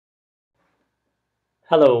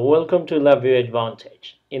Hello, welcome to LabVIEW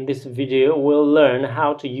Advantage. In this video, we'll learn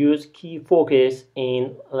how to use key focus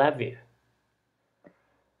in LabVIEW.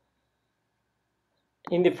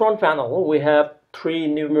 In the front panel, we have three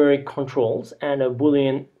numeric controls and a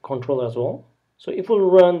Boolean control as well. So if we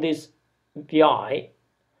run this VI,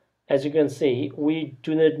 as you can see, we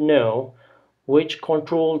do not know which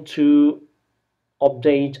control to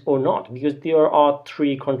update or not because there are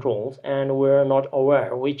three controls and we're not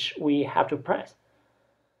aware which we have to press.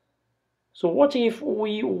 So what if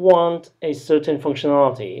we want a certain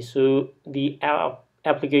functionality? So the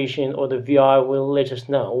application or the VI will let us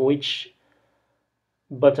know which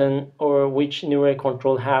button or which numeric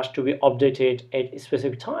control has to be updated at a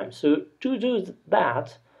specific time. So to do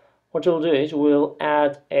that, what we'll do is we'll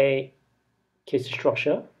add a case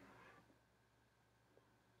structure.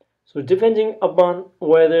 So depending upon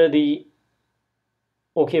whether the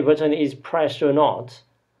OK button is pressed or not,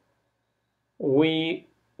 we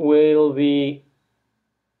will be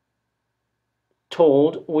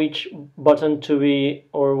told which button to be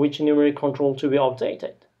or which numeric control to be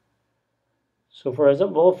updated. So for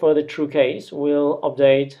example, for the true case, we'll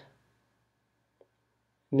update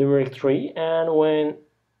numeric 3, and when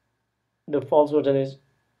the false button is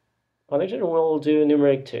connected, we'll do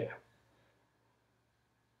numeric 2.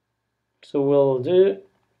 So we'll do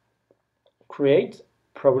create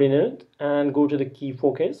property node and go to the key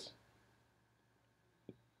focus.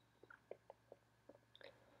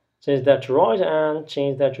 Change that to right and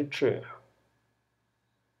change that to true.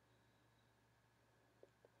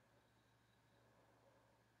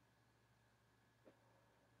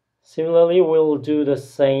 Similarly, we'll do the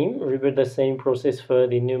same, repeat the same process for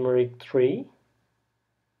the numeric 3.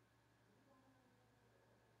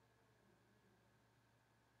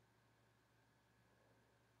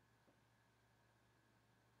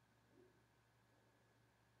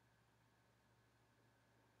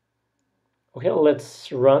 Okay,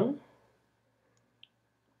 let's run.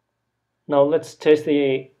 Now let's test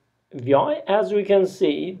the VI. As we can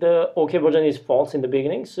see, the OK button is false in the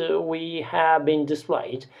beginning, so we have been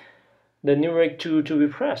displayed the numeric 2 to be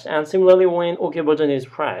pressed. And similarly, when OK button is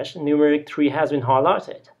pressed, numeric 3 has been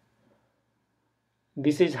highlighted.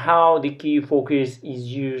 This is how the key focus is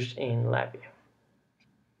used in LabVIEW.